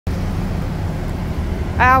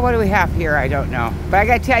What do we have here? I don't know. But I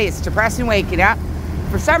gotta tell you, it's depressing waking up.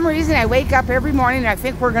 For some reason, I wake up every morning and I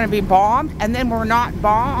think we're gonna be bombed, and then we're not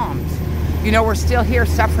bombed. You know, we're still here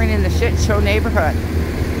suffering in the shit show neighborhood.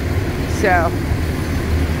 So,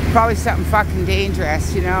 probably something fucking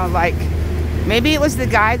dangerous, you know, like, maybe it was the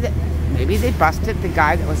guy that, maybe they busted the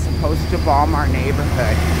guy that was supposed to bomb our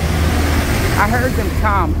neighborhood. I heard them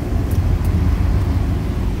come.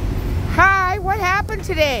 Hi, what happened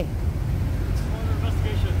today?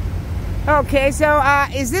 Investigation. Okay, so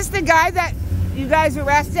is this the guy that you guys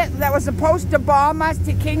arrested that was supposed to bomb us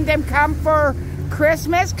to Kingdom Come for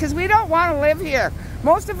Christmas? Because we don't want to live here.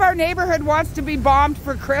 Most of our neighborhood wants to be bombed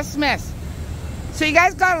for Christmas. So you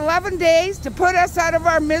guys got 11 days to put us out of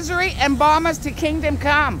our misery and bomb us to Kingdom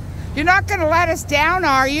Come. You're not going to let us down,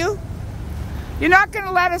 are you? You're not going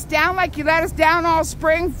to let us down like you let us down all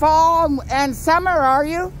spring, fall, and summer, are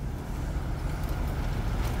you?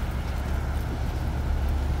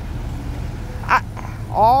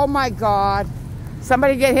 Oh my God.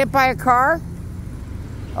 Somebody get hit by a car?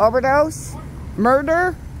 Overdose?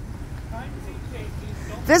 Murder?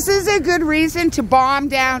 This is a good reason to bomb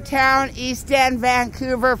downtown East End,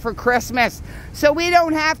 Vancouver for Christmas. So we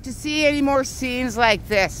don't have to see any more scenes like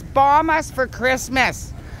this. Bomb us for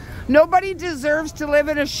Christmas. Nobody deserves to live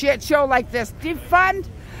in a shit show like this. Defund,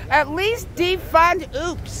 at least defund,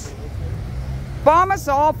 oops. Bomb us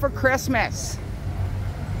all for Christmas.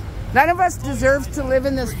 None of us deserves to live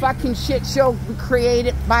in this fucking shit show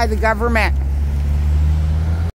created by the government.